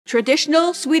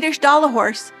Traditional Swedish Dala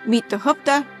Horse meet the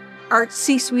HOOFDA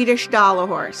Artsy Swedish Dala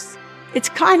Horse. It's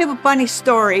kind of a funny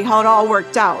story how it all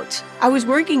worked out. I was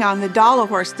working on the Dala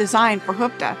Horse design for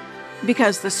HOOFDA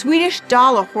because the Swedish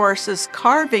Dala Horse's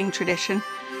carving tradition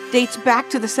dates back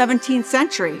to the 17th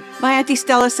century. My auntie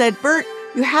Stela said, "Bert,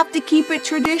 you have to keep it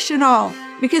traditional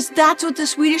because that's what the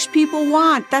Swedish people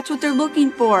want. That's what they're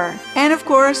looking for." And of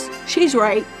course, she's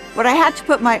right, but I had to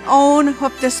put my own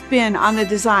HOOFDA spin on the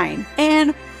design,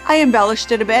 and I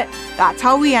embellished it a bit. That's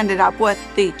how we ended up with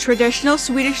the Traditional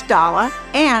Swedish Dala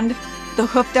and the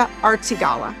HOOFDA Artsy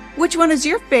Dala. Which one is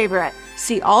your favorite?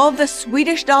 See all of the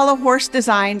Swedish Dala horse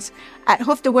designs at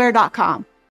hoofdawear.com.